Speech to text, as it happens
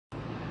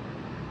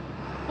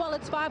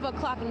it's 5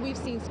 o'clock and we've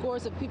seen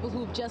scores of people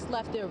who've just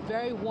left their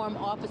very warm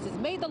offices,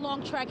 made the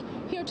long trek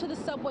here to the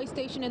subway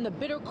station in the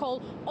bitter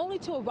cold, only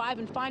to arrive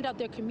and find out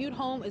their commute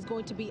home is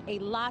going to be a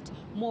lot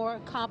more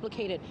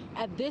complicated.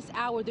 At this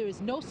hour, there is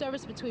no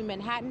service between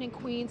Manhattan and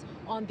Queens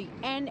on the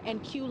N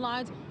and Q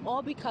lines,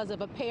 all because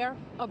of a pair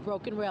of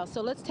broken rails.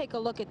 So let's take a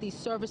look at these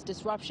service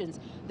disruptions.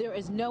 There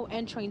is no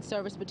N train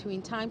service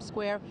between Times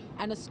Square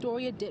and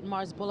Astoria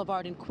Ditmars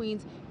Boulevard in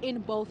Queens in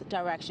both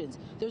directions.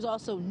 There's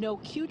also no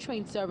Q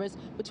train service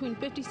between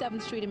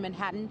 57th Street in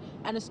Manhattan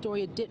and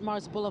Astoria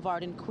Ditmars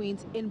Boulevard in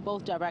Queens in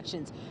both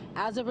directions.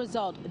 As a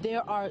result,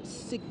 there are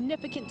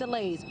significant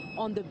delays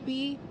on the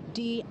B,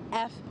 D,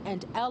 F,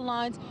 and L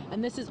lines,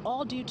 and this is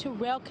all due to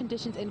rail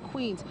conditions in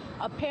Queens.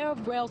 A pair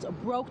of rails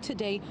broke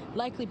today,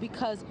 likely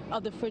because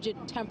of the frigid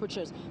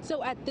temperatures.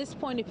 So at this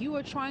point, if you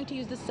are trying to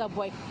use the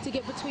subway to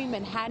get between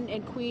Manhattan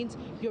and Queens,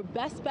 your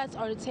best bets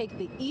are to take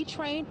the E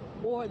train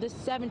or the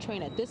 7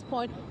 train. At this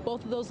point,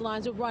 both of those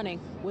lines are running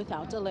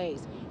without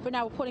delays. For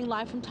now, reporting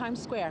live from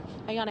Times Square,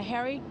 Ayana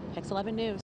Harry, PIX 11 News.